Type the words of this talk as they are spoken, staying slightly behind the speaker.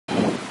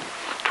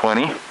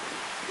20.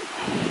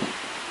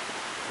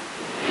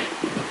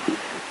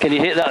 Can you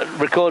hit that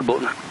record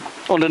button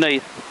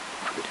underneath?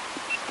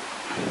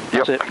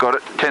 Yep, got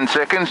it. 10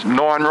 seconds. 9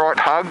 right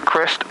hug,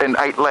 crest, and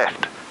 8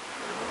 left.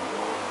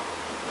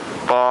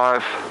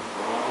 5,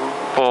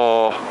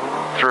 4,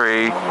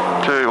 3,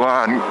 2,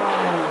 1.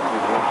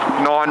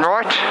 9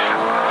 right,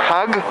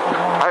 hug,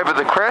 over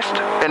the crest,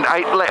 and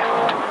 8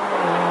 left.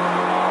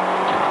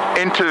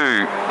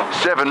 Into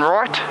 7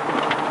 right,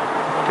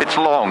 it's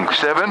long.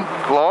 7,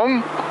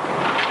 long,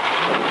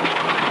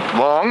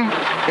 long,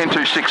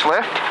 into 6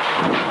 left,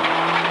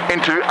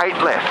 into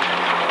 8 left.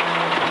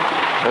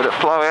 Let it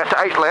flow out to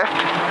 8 left,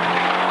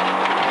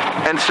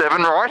 and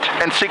 7 right,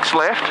 and 6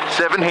 left,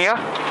 7 here,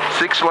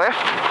 6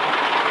 left,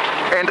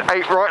 and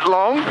 8 right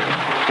long.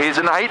 Here's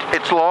an 8,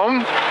 it's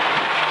long,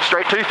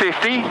 straight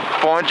 250,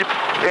 find your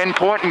end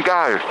point and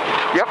go.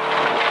 Yep,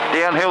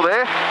 downhill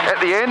there. At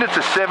the end it's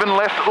a 7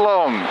 left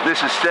long.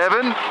 This is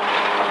 7,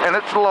 and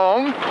it's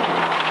long.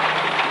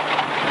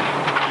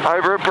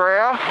 Over a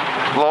brow,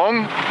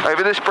 long,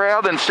 over this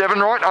brow, then 7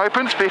 right,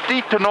 opens,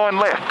 50 to 9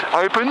 left.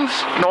 Opens,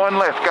 9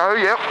 left, go,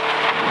 yep.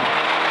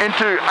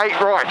 Into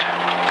 8 right,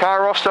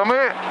 car off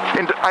somewhere,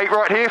 into 8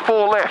 right here,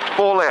 4 left,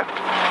 4 left.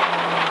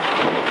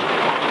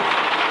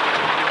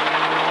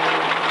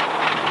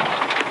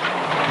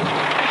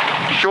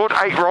 Short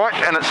 8 right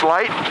and it's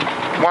late,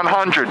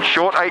 100.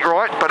 Short 8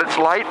 right, but it's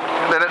late,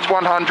 then it's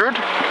 100.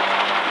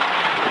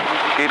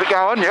 Keep it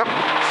going, yep.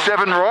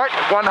 7 right,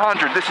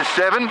 100. This is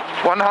 7,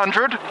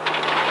 100.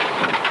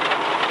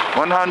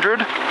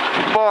 100.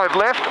 5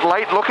 left,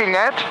 late looking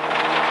at.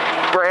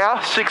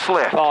 Brow, 6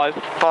 left. 5.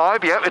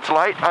 5, yep, it's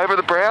late. Over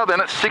the brow, then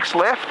it's 6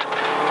 left.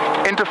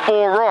 Into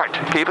 4 right.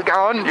 Keep it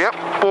going, yep,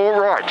 4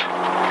 right.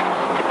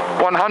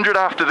 100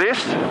 after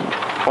this.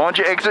 Find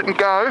your exit and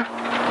go.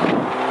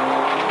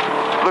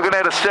 Looking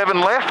at a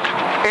 7 left.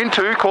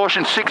 Into,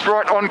 caution, 6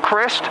 right on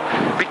crest,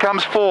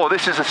 becomes 4.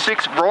 This is a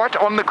 6 right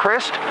on the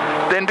crest,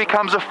 then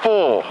becomes a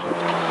 4.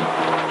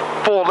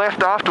 4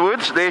 left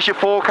afterwards, there's your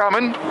 4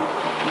 coming.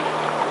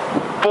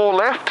 4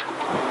 left.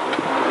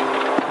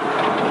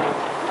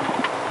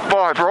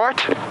 5 right.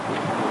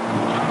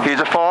 Here's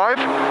a 5,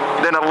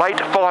 then a late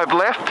 5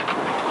 left.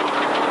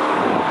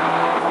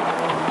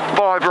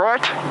 5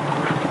 right.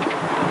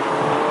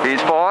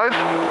 Here's 5.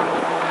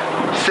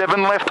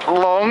 7 left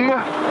long.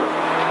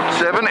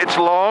 7, it's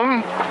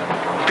long,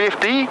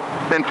 50,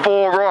 then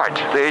 4 right.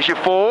 There's your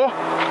 4.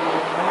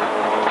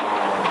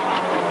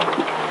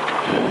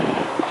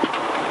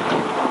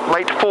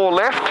 Late 4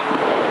 left,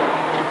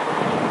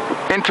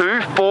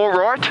 into 4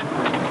 right.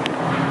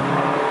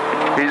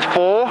 Here's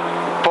 4,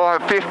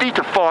 550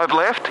 to 5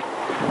 left.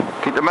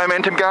 Keep the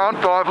momentum going,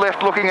 5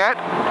 left looking at.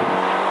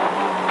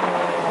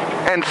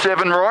 And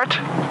 7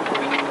 right.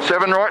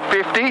 7 right,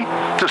 50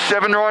 to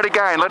 7 right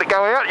again. Let it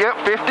go out,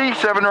 yep, 50,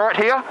 7 right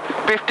here,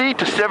 50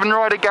 to 7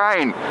 right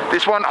again.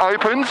 This one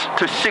opens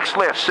to 6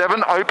 left,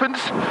 7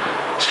 opens,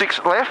 6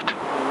 left.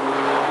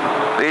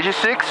 There's your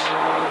 6.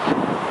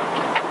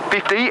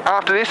 50,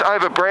 after this,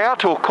 over brow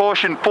to a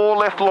caution 4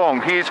 left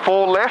long. Here's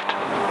 4 left,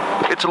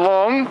 it's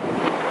long.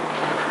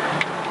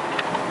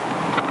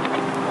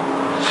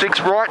 6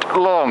 right,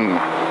 long.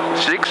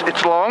 6,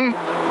 it's long.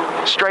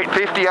 Straight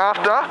 50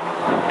 after,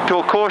 to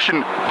a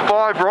caution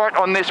 5 right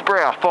on this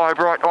brow, 5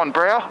 right on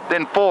brow,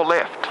 then 4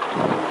 left.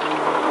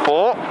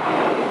 4.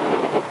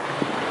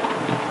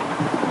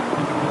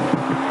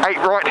 8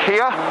 right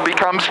here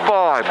becomes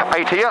 5.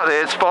 8 here,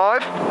 there's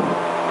 5.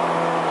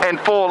 And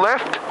 4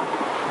 left.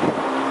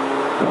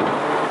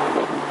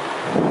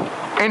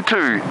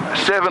 Into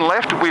 7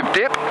 left with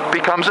dip,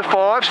 becomes a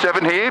 5.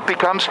 7 here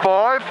becomes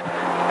 5.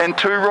 And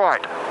 2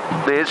 right,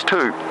 there's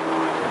 2.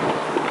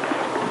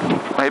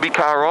 Maybe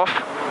car off.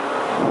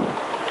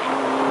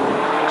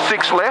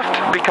 6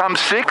 left, becomes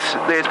 6.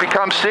 There's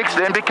becomes 6,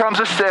 then becomes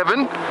a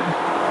 7.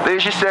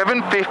 There's your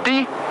 7,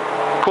 50.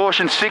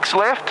 Caution 6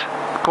 left.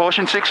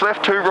 Caution 6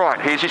 left, 2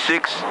 right. Here's your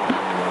 6.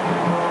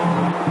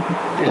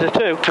 Is it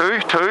 2?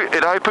 2,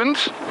 it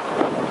opens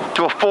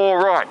to a 4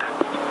 right.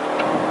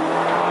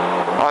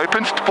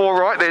 Opens to 4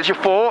 right, there's your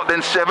 4,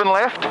 then 7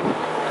 left.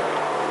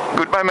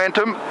 Good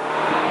momentum.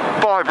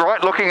 5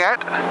 right, looking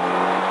at.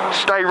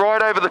 Stay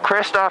right over the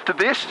crest after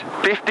this.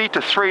 50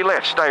 to 3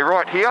 left. Stay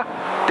right here.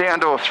 Down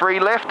to a 3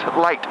 left,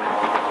 late.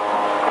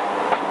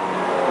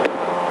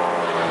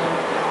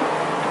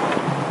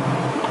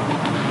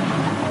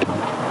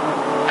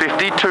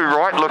 Two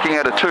right, looking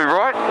at a 2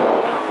 right.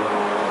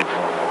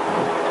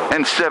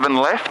 And 7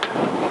 left.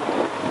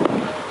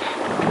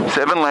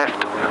 7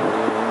 left.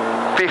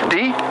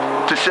 50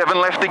 to 7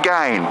 left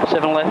again.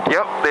 7 left?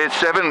 Yep, there's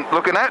 7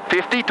 looking at.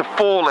 50 to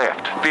 4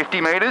 left.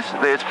 50 metres,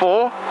 there's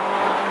 4.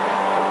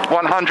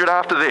 100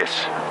 after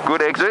this.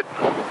 Good exit.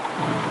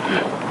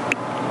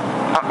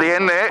 Up the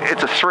end there,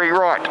 it's a 3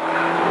 right.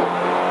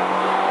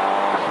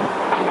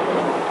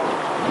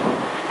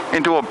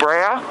 Into a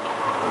brow,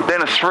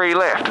 then a 3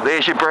 left.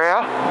 There's your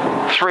brow,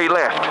 3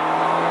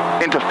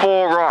 left. Into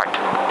 4 right.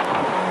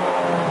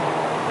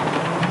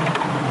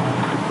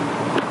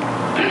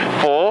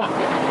 4.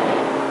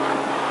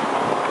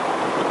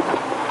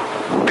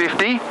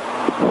 50,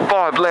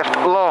 5 left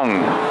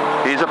long.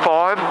 Here's a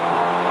 5.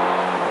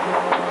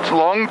 It's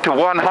long to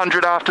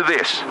 100 after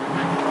this.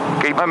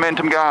 Keep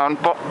momentum going,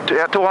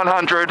 out to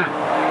 100.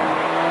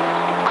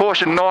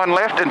 Caution, 9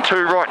 left and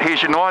 2 right.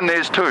 Here's your 9,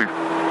 there's 2.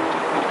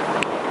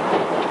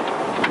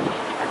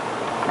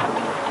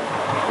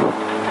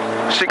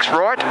 Six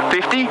right,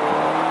 50,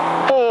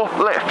 4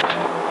 left.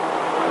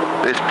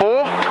 There's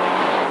 4.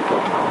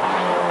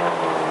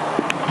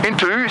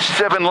 Into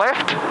 7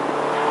 left,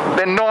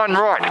 then 9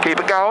 right. Keep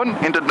it going,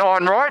 into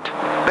 9 right,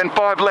 then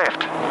 5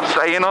 left.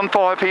 Stay in on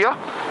 5 here,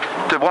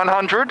 to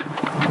 100.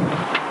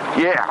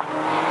 Yeah.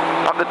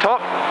 Up the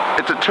top,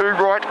 it's a 2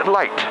 right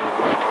late.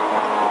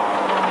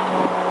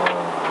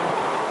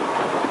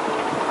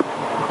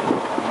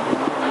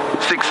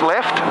 Six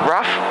left,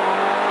 rough.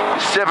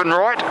 7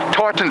 right,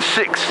 tighten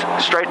 6,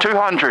 straight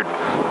 200.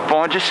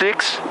 Find your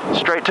 6,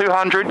 straight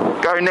 200,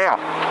 go now.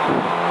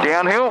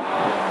 Downhill,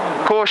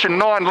 caution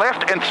 9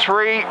 left and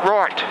 3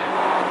 right.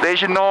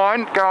 There's your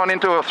 9, going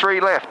into a 3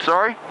 left,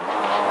 sorry.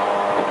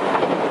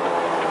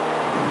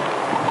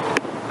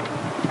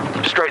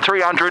 Straight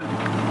 300,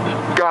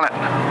 gun it.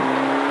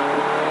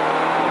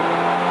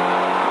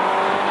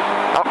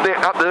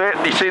 Up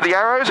there, you see the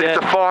arrows? Yeah.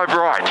 It's a 5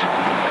 right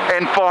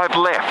and 5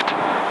 left.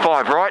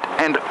 5 right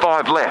and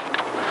 5 left.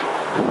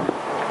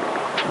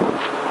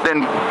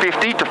 Then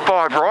 50 to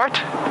 5 right.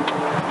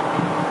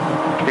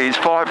 Here's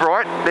 5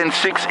 right, then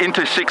 6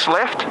 into 6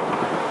 left.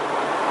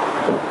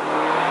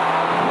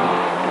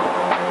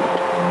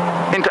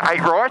 Into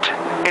 8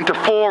 right, into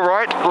 4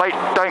 right, late,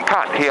 don't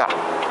cut here.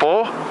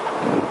 4,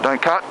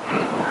 don't cut.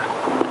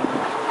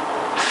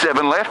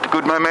 7 left,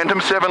 good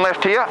momentum, 7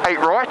 left here, 8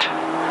 right,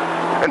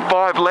 and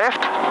 5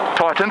 left,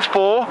 tightens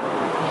 4.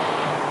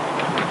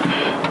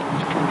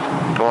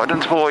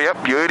 Tightens 4,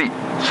 yep, beauty.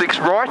 6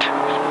 right,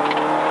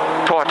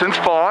 tightens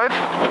 5,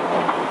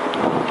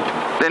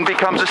 then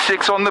becomes a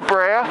 6 on the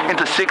brow,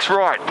 into 6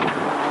 right.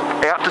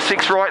 Out to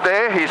 6 right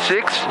there, here's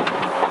 6,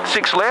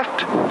 6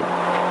 left,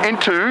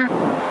 into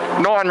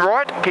 9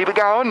 right, keep it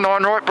going,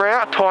 9 right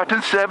brow,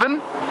 tightens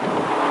 7,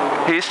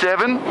 here's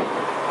 7,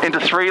 into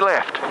 3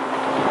 left.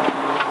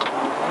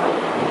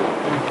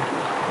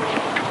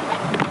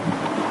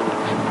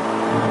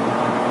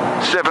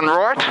 Seven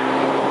right,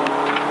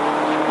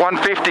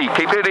 150,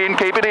 keep it in,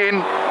 keep it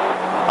in.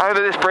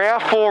 Over this brow,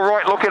 4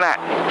 right looking at.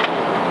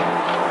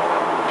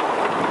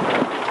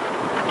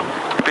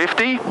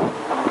 50,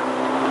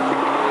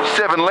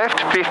 7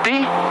 left,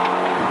 50,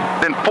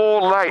 then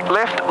 4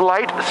 left,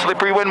 late,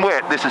 slippery when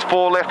wet. This is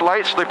 4 left,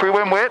 late, slippery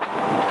when wet.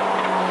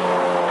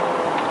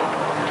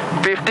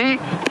 50,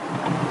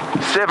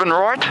 7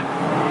 right,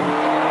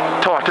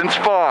 tightens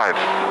 5.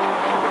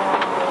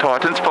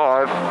 Tightens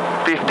 5,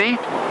 50,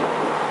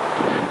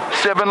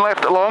 7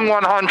 left long,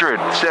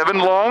 100. 7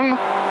 long,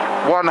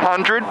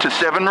 100 to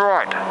 7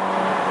 right.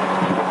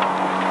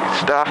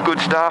 Stuff, good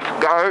stuff,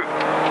 go.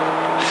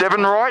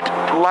 7 right,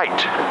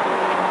 late.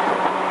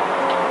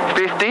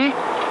 50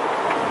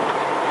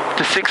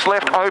 to 6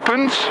 left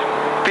opens.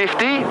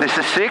 50, this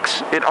is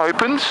 6, it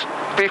opens.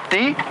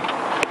 50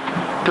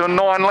 to a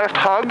 9 left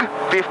hug.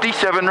 50,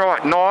 7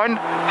 right. 9,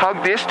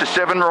 hug this to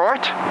 7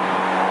 right.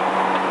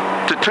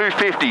 To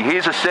 250,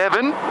 here's a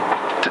 7,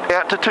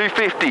 out to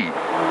 250.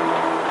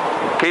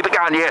 Keep it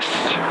going, yes.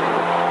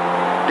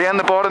 Down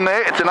the bottom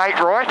there, it's an 8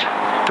 right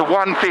to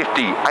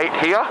 150. 8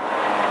 here,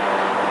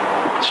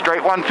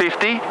 straight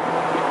 150.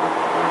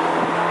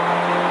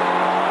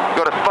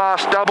 Got a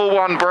fast double,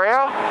 1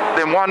 brow,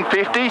 then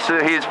 150. So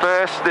here's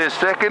first, there's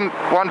second,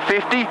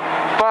 150.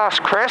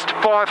 Fast crest,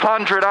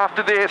 500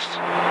 after this.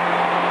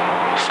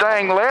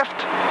 Staying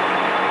left,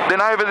 then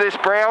over this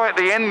brow at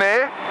the end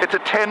there, it's a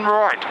 10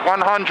 right,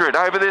 100.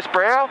 Over this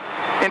brow,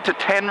 into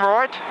 10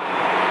 right,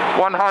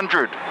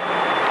 100.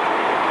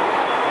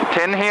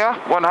 10 here,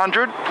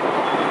 100.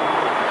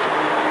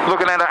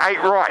 Looking at an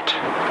 8 right,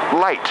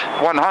 late,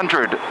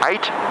 100.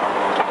 8,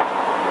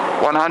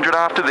 100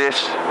 after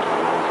this.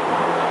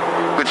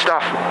 Good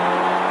stuff.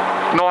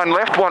 9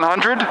 left,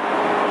 100.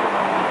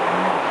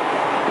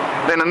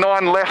 Then a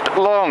 9 left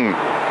long.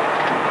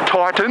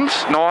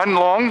 Tightens, 9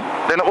 long,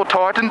 then it will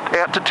tighten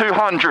out to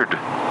 200.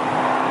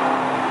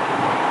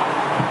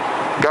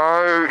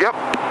 Go, yep.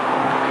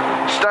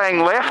 Staying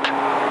left.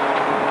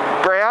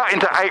 Brow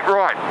into 8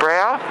 right,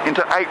 brow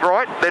into 8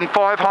 right, then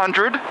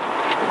 500.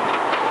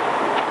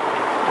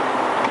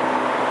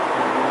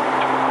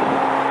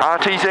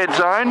 RTZ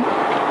zone.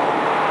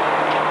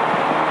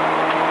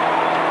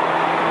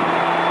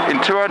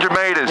 In 200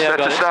 metres, yeah,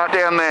 that's a start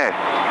down there.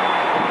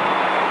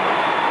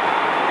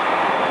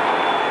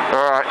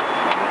 All right.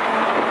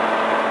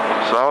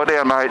 Slow it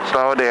down, mate,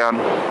 slow it down.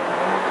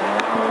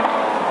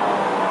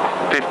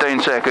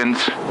 15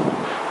 seconds.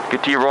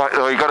 Get to your right,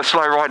 oh, you got to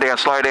slow right down.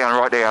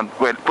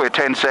 We're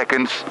 10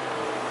 seconds.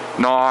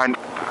 9,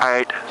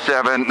 8,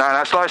 7,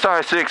 no, slow,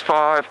 6,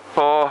 5,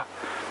 4.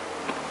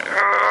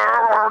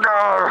 Oh,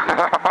 no.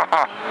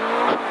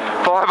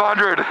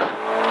 500.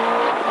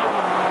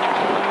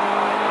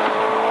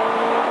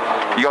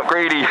 You got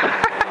greedy.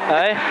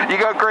 Hey? You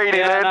got greedy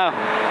then. No.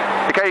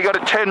 Okay, you got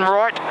a 10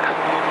 right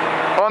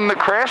on the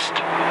crest,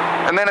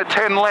 and then a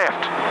 10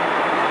 left.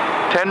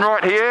 10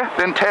 right here,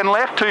 then 10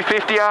 left,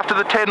 250 after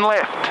the 10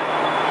 left.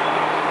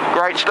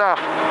 Great stuff.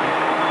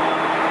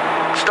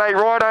 Stay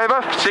right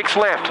over, 6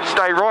 left.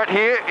 Stay right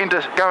here,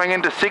 going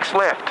into 6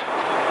 left.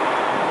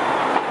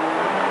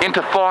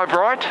 Into 5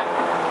 right.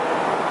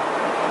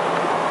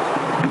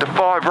 Into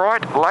 5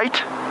 right,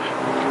 late.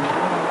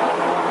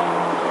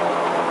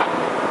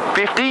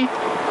 50,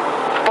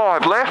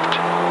 5 left.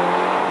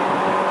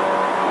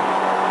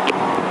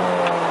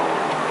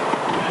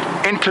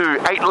 Into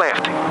 8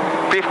 left.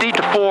 50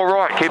 to 4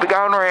 right. Keep it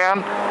going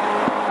around.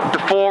 To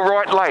 4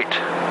 right, late.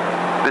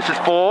 This is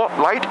 4,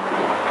 late.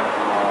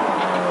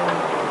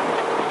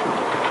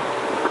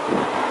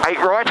 8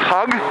 right,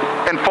 hug,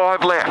 and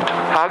 5 left.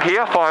 Hug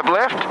here, 5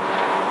 left.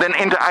 Then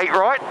into 8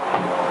 right.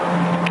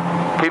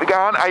 Keep it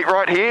going, 8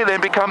 right here, then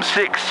becomes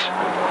 6.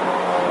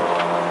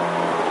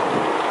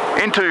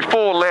 Into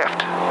 4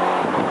 left.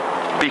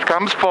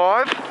 Becomes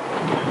 5.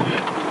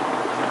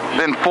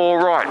 Then 4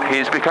 right.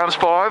 Here's becomes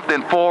 5,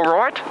 then 4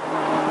 right.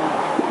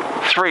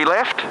 3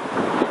 left.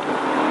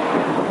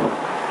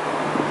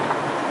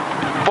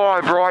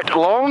 5 right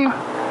long.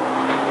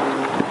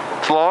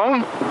 It's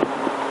long.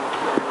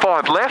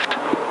 5 left.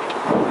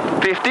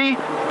 50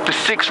 to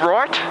 6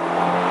 right.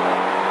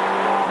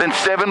 Then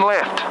 7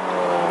 left.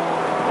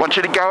 Want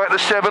you to go at the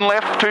 7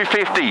 left,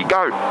 250.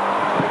 Go.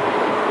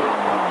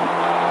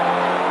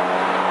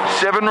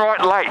 7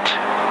 right late.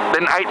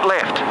 Then 8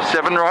 left.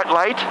 7 right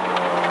late.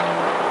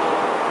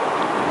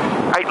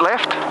 8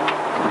 left.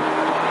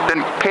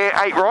 Then pair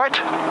 8 right.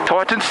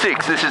 Tighten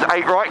 6. This is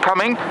 8 right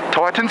coming.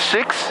 Tighten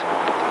 6.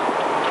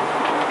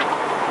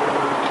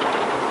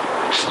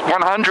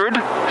 100,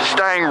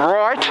 staying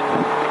right,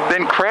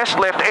 then crest,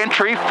 left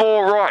entry,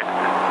 4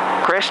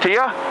 right. Crest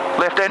here,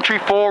 left entry,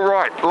 4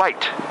 right,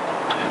 late.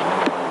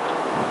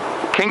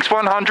 Kinks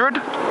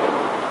 100.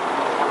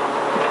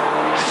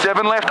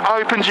 7 left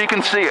opens, you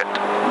can see it.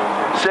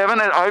 7,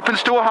 it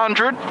opens to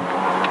 100.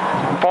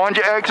 Find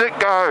your exit,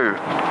 go.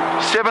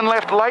 7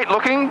 left late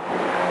looking.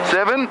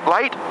 7,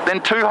 late,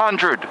 then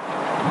 200.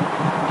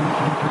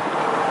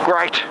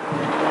 Great.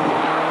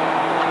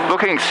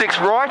 Looking 6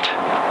 right.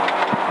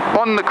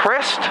 On the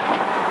crest,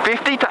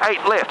 50 to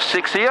 8 left,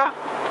 6 here,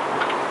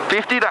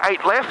 50 to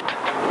 8 left,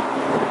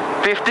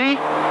 50,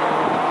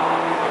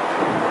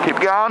 keep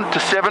going to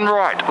 7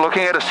 right,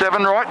 looking at a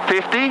 7 right,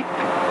 50,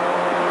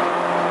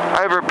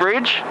 over a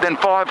bridge, then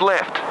 5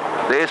 left,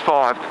 there's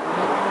 5.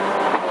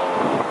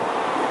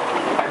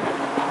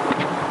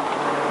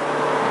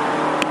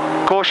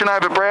 Caution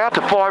over brow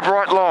to 5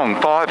 right long,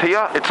 5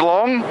 here, it's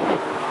long,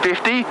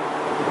 50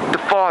 to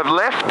 5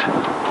 left,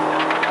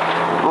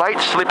 late,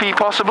 slippy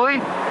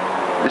possibly.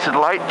 This is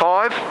late,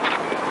 5,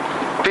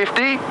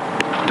 50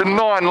 to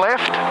 9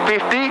 left,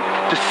 50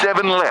 to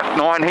 7 left,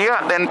 9 here,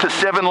 then to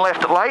 7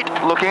 left late,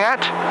 looking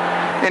at,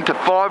 into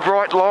 5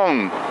 right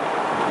long.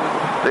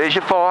 There's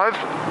your 5,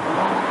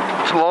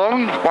 it's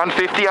long,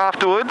 150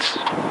 afterwards.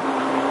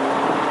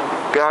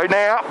 Go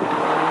now.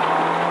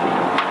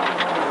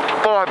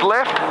 5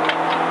 left,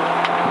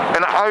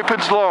 and it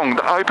opens long.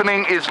 The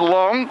opening is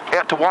long,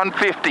 out to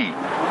 150.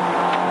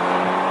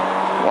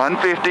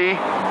 150.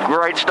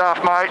 Great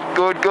stuff, mate.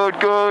 Good, good,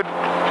 good. 8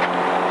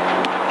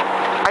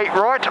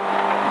 right,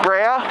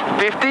 brow,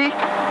 50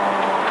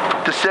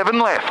 to 7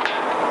 left.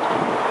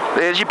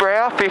 There's your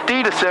brow,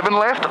 50 to 7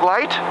 left,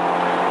 late,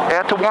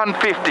 out to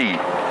 150.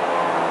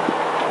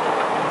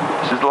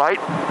 This is late.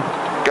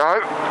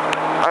 Go.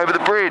 Over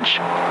the bridge.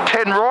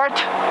 10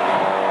 right,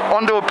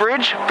 onto a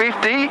bridge,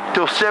 50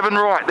 to 7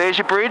 right. There's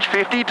your bridge,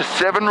 50 to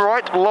 7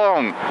 right,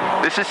 long.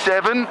 This is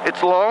 7,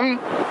 it's long.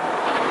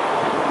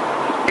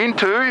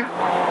 Into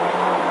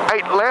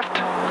 8 left,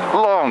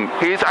 long.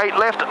 Here's 8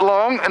 left,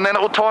 long, and then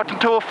it will tighten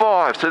to a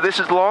 5. So this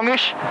is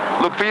longish.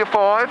 Look for your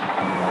 5.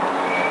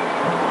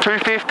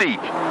 250.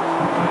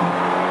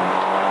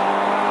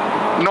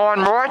 9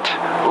 right,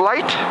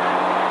 late,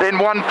 then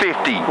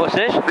 150. What's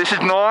this? This is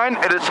 9,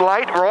 and it's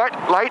late, right,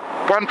 late,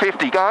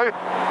 150. Go.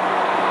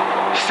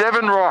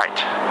 7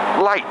 right,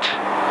 late.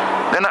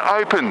 Then it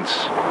opens.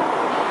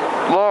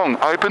 Long,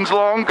 opens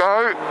long,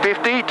 go.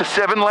 50 to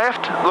 7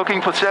 left,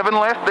 looking for 7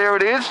 left, there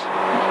it is.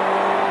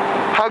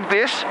 Hug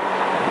this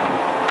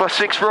for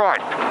 6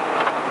 right.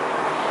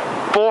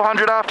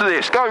 400 after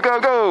this. Go, go,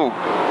 go.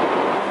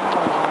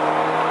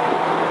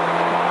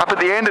 Up at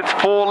the end, it's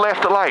 4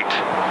 left late.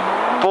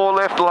 4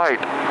 left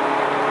late.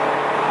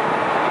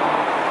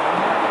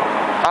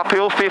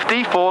 Uphill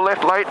 50, 4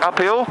 left late,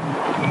 uphill.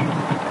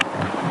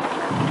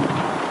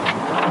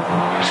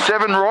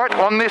 7 right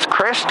on this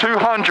crest,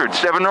 200.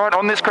 7 right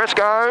on this crest,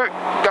 go,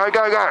 go,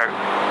 go,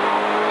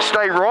 go.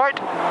 Stay right.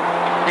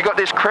 You got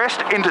this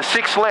crest into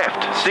 6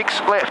 left.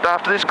 6 left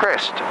after this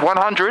crest.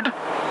 100.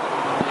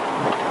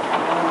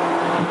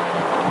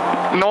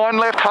 9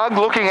 left hug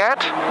looking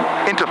at,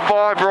 into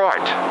 5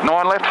 right.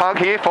 9 left hug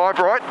here, 5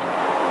 right.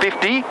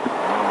 50.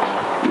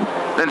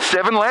 Then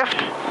 7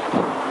 left.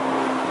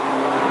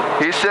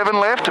 Here's 7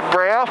 left,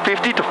 brow,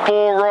 50 to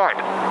 4 right.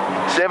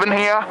 7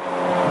 here,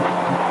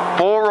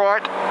 4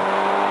 right.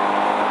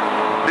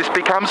 This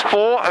becomes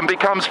 4 and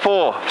becomes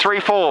 4. 3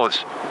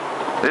 4s.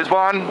 There's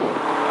 1,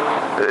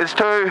 there's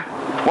 2,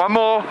 1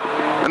 more,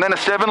 and then a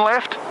 7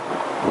 left.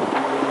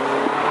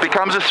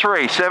 Becomes a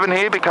 3. 7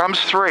 here becomes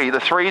 3. The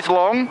 3's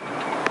long.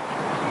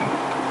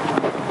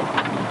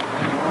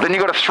 Then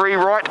you've got a 3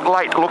 right,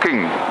 late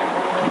looking.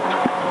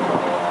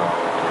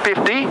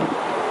 50.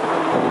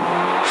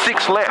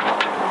 6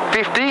 left.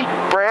 50,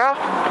 brow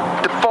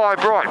to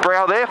 5 right.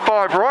 Brow there,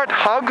 5 right,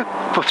 hug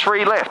for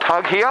 3 left.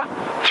 Hug here,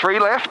 3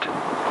 left.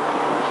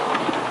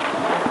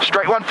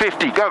 Straight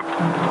 150, go.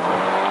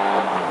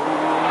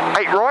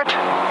 8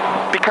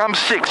 right, becomes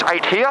 6.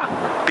 8 here,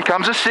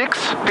 becomes a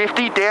 6.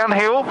 50,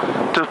 downhill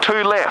to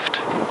 2 left.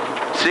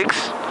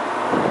 6.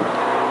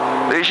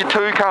 There's your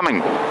 2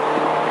 coming.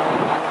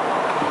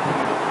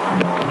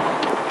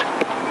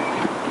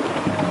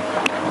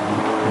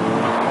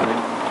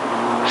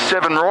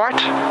 7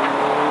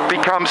 right,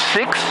 becomes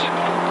 6.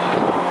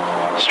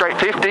 Straight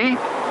 50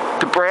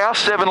 to brow,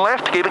 7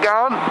 left, keep it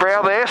going.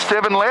 Brow there,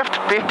 7 left,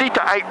 50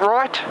 to 8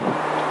 right.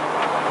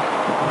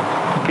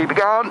 Keep it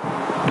going.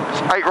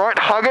 8 right,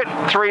 hug it,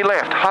 3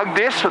 left. Hug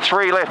this for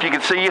 3 left. You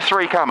can see your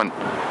 3 coming.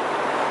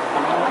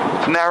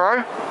 It's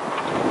narrow.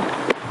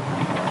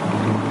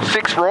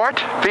 6 right,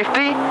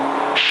 50.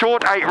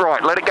 Short 8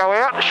 right. Let it go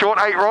out. Short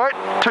 8 right,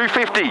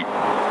 250.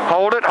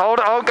 Hold it,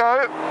 I'll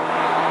go.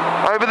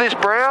 Over this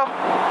brow.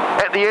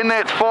 At the end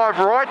there, it's 5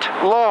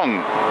 right,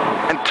 long,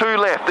 and 2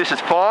 left. This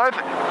is 5.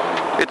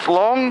 It's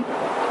long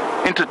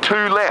into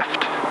 2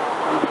 left.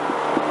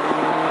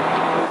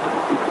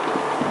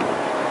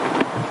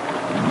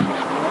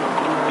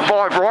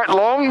 5 right,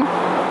 long.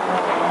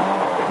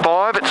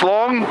 5, it's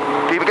long.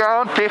 Keep it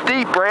going.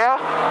 50, brow,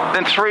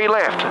 then 3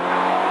 left.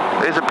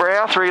 There's a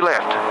brow, 3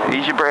 left.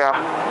 Here's your brow.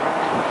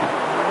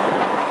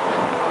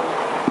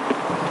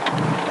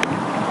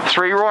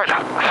 3 right,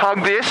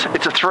 hug this,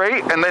 it's a 3,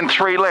 and then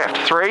 3 left.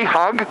 3,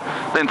 hug,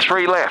 then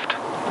 3 left.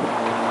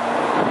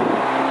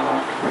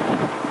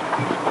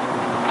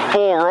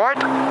 4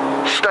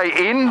 right,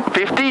 stay in,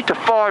 50 to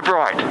 5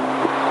 right.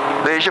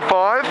 There's your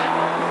 5,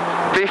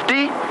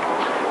 50,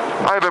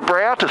 over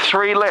brow to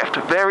 3 left,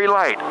 very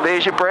late.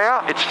 There's your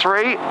brow, it's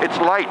 3, it's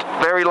late,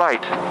 very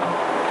late.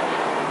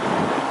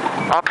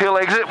 Uphill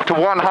exit to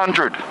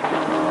 100.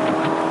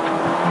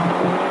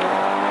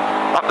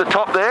 Up the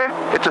top there,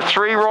 it's a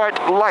 3 right,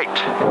 late.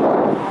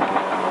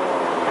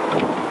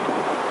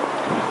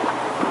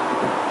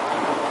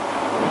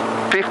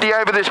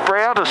 Over this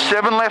brow to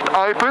 7 left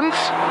opens.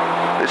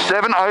 There's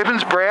 7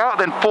 opens, brow,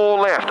 then 4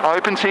 left.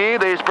 Opens here,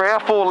 there's brow,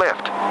 4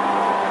 left.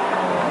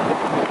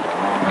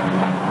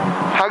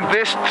 Hug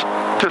this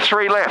to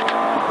 3 left.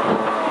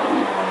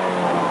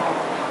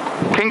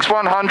 Kinks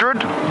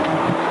 100.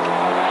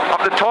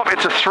 Up the top,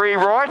 it's a 3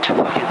 right.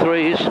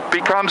 3s.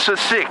 Becomes a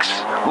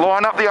 6.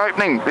 Line up the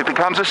opening. It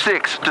becomes a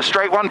 6 to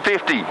straight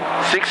 150.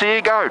 6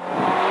 here, go.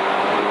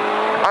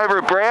 Over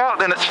a brow,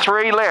 then it's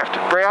 3 left.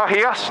 Brow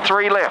here,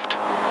 3 left.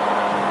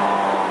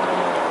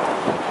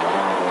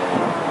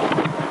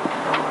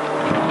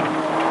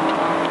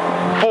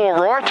 4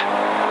 right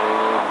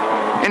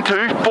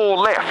into 4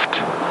 left.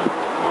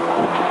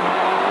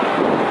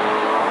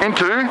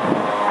 Into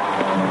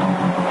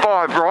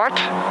 5 right.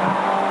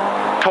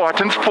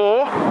 Tightens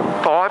 4.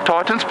 5,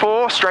 tightens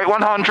 4. Straight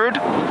 100.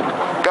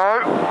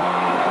 Go.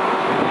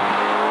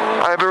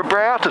 Over a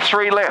brow to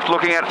 3 left.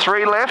 Looking at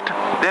 3 left.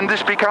 Then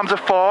this becomes a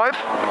 5.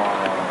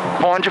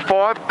 Find your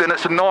 5. Then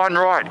it's a 9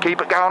 right.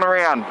 Keep it going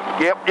around.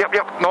 Yep.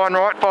 9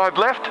 right, 5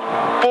 left.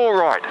 4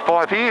 right.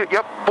 5 here.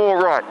 Yep. 4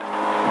 right.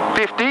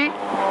 50.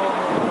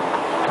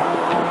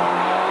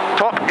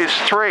 Top is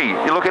 3.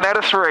 You're looking at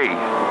a 3.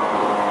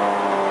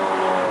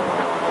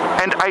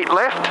 And 8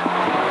 left.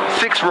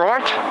 6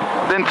 right.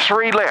 Then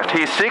 3 left.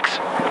 Here's 6.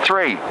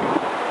 3.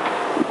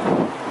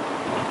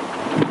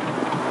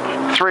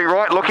 3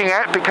 right, looking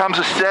at, becomes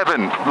a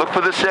 7. Look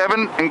for the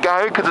 7 and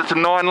go, because it's a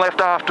 9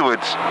 left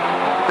afterwards.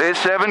 There's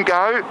 7,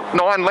 go.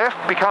 9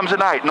 left, becomes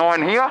an 8.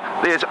 9 here,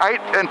 there's 8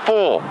 and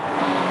 4.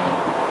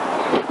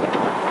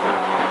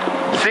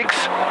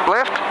 6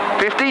 left,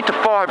 50 to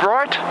 5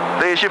 right.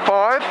 There's your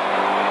 5.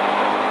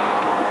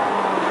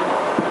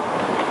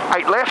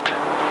 8 left,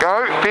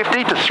 go.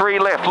 50 to 3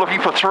 left,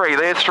 looking for 3.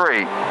 There's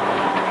 3.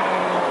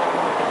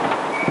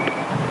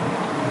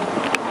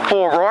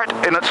 4 right,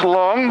 and it's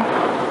long.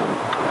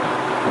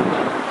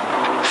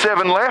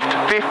 7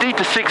 left, 50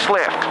 to 6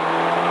 left.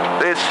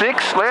 There's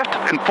 6 left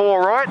and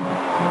 4 right.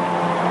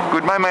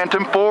 Good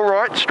momentum, 4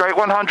 right, straight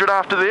 100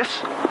 after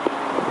this.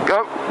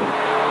 Go.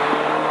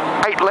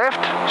 8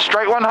 left,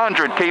 straight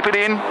 100. Keep it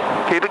in,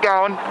 keep it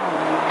going.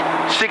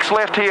 6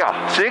 left here,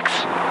 6.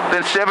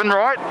 Then 7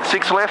 right,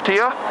 6 left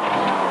here.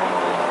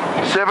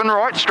 7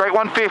 right, straight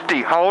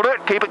 150. Hold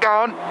it, keep it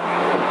going.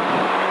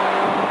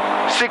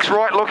 6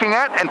 right looking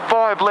at, and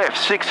 5 left.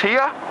 6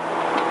 here,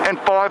 and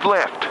 5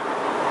 left.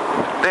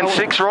 Then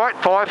 6 right,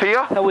 5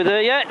 here. Are we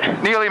there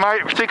yet? Nearly,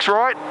 mate. 6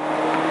 right,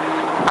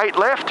 8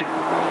 left,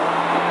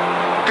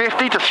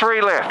 50 to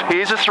 3 left.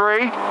 Here's a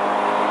 3.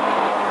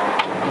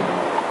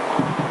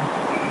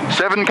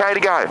 7k to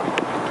go.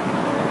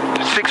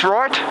 6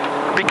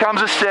 right,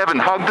 becomes a 7.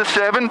 Hug the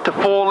 7 to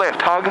 4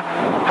 left.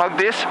 Hug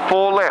this,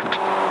 4 left.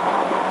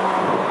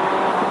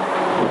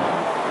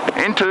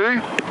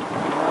 Into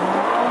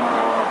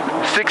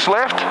 6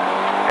 left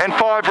and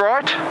 5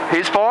 right.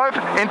 Here's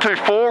 5, into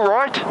 4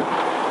 right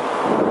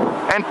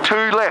and 2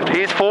 left.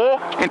 Here's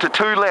 4, into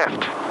 2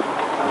 left.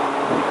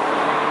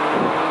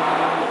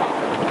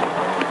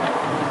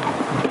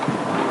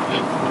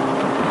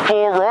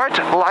 4 right,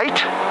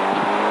 late.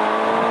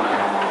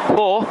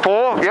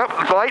 4, yep,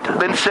 late,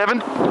 then 7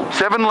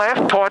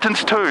 left,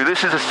 tightens 2.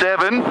 This is a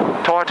 7,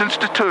 tightens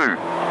to 2.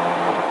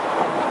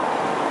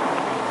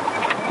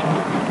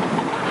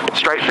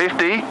 Straight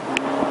 50, you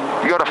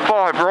got a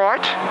 5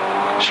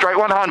 right, straight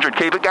 100,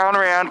 keep it going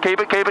around, keep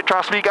it,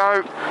 trust me,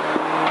 go.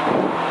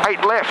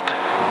 8 left,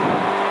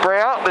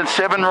 brow, then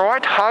 7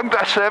 right, hug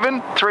that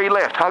 7, 3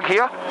 left, hug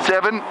here,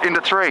 7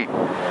 into 3.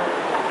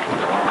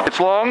 It's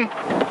long,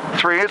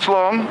 3, it's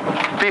long,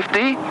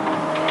 50.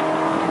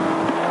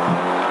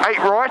 8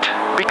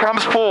 right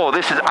becomes 4.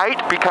 This is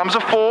 8 becomes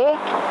a 4.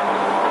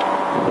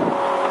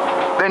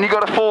 Then you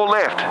got a 4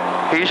 left.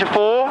 Here's your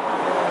 4.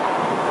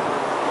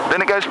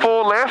 Then it goes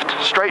 4 left,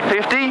 straight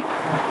 50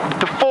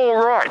 to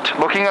 4 right.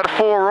 Looking at a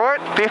 4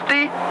 right,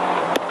 50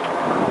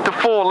 to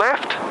 4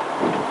 left.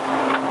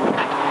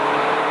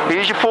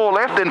 Here's your 4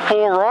 left, then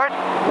 4 right.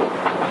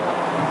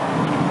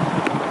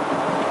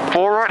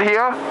 4 right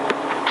here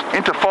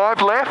into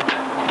 5 left.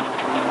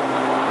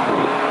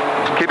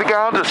 Keep it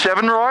going to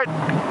 7 right.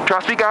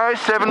 Trust me guys,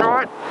 7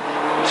 right,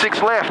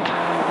 6 left,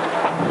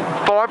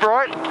 5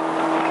 right,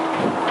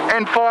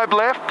 and 5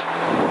 left,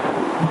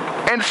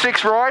 and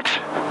 6 right.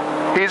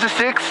 Here's a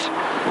 6,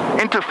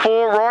 into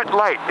 4 right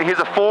late. Here's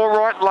a 4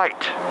 right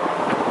late.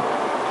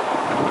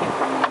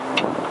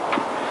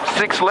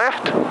 6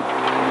 left,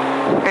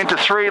 into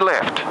 3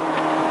 left.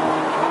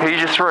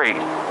 Here's your 3.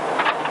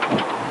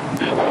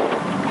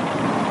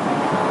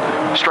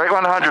 Straight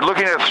 100,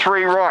 looking at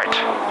 3 right.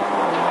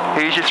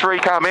 Here's your 3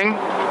 coming.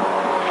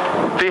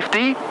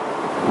 50 to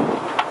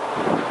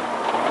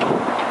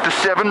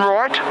 7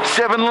 right,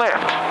 7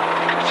 left.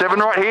 7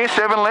 right here,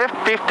 7 left,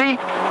 50.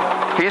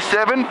 Here's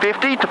 7,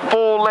 50 to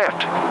 4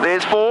 left.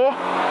 There's 4.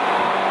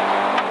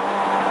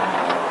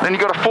 Then you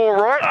got a 4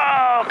 right.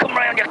 Oh, come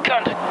round, you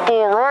cunt.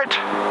 4 right,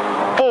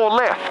 4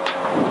 left.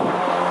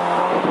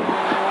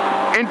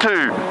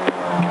 Into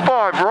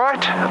 5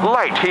 right,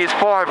 late. Here's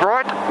 5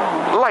 right,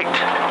 late.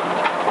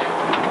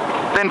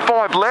 Then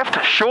 5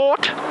 left,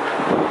 short.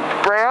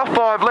 Brow,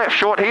 5 left,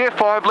 short here,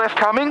 5 left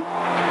coming,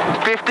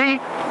 50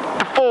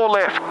 to 4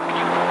 left.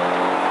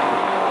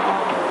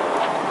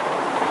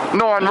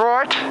 9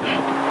 right,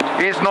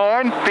 here's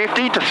 9,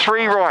 50 to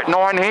 3 right,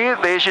 9 here,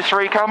 there's your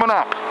 3 coming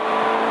up.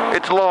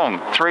 It's long,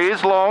 3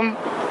 is long.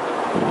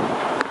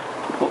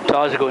 What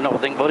tyres are going up, I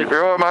think, buddy?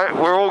 You're all right,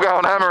 mate, we're all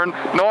going hammering.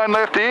 9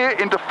 left here,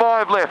 into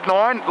 5 left,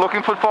 9,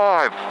 looking for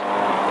 5.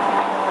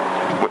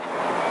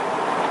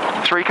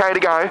 3k to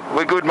go,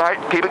 we're good mate,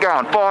 keep it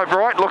going. 5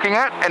 right, looking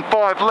at, and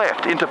 5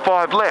 left, into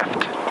 5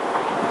 left.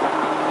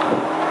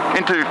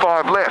 Into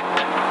 5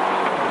 left.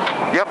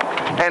 Yep,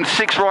 and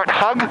 6 right,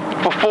 hug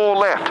for 4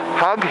 left.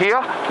 Hug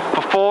here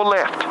for 4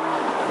 left.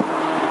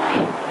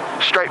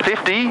 Straight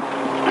 50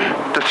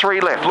 to 3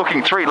 left,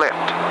 looking 3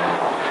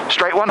 left.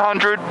 Straight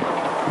 100.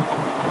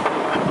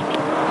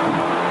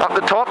 Up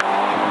the top,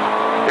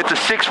 it's a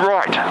 6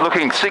 right,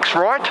 looking 6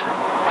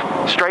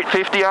 right. Straight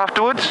 50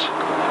 afterwards.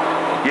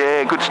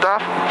 Yeah, good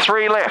stuff.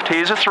 3 left,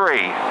 here's a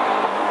 3.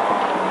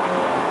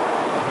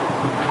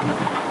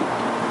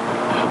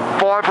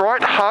 5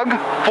 right, hug,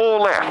 4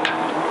 left.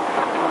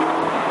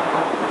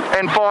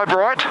 And 5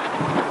 right,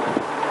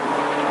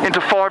 into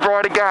 5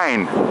 right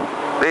again.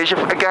 There's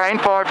your, again,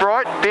 5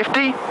 right,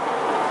 50.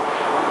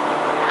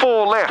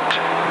 4 left,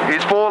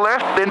 here's 4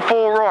 left, then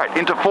 4 right,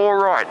 into 4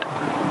 right.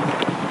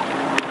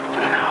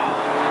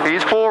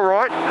 Here's 4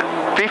 right,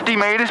 50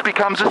 metres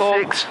becomes a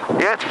 6.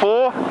 Yeah, it's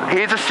 4.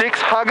 Here's a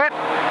 6, hug it,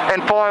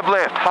 and 5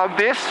 left. Hug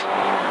this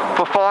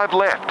for 5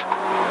 left.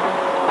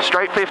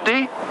 Straight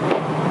 50.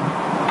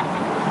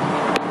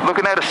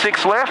 Looking at a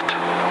 6 left.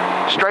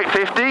 Straight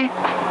 50.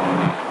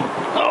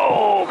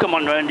 Oh, come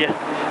on round you.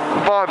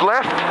 5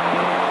 left.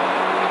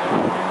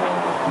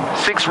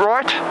 6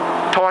 right.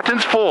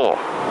 Tightens 4.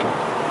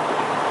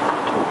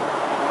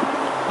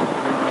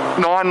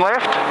 9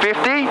 left,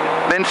 50,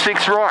 then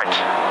 6 right.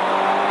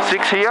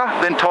 6 here,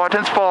 then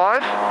tightens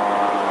 5.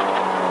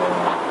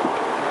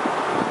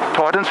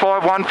 Tightens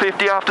 5,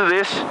 150 after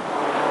this.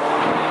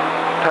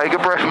 Take a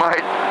breath,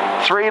 mate.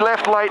 3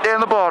 left late down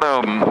the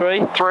bottom.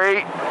 3.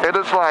 3, it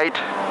is late.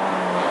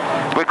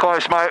 We're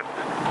close, mate.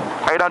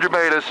 800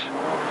 metres.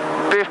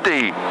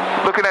 50.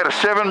 Looking at a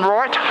 7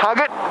 right, hug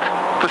it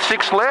for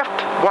 6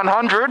 left,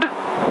 100.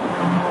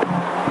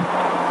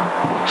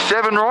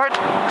 7 right,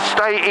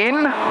 stay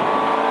in.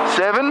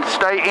 7,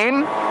 stay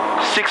in.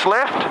 6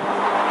 left.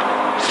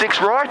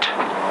 6 right.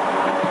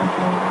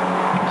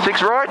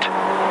 6 right.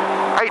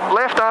 8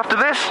 left after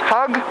this.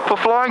 Hug for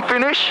flying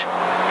finish.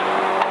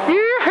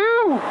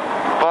 Yoo-hoo!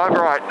 5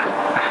 right.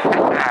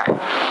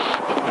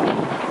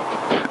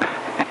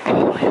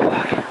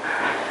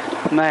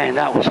 Man,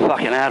 that was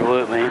fucking hard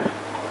work, man.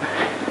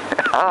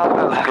 Oh,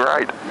 that was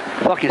great.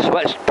 Fucking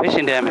sweat's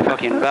pissing down my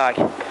fucking back.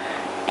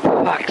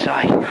 Fuck's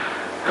sake.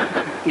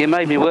 You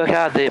made me work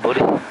hard there,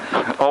 buddy.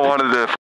 I wanted to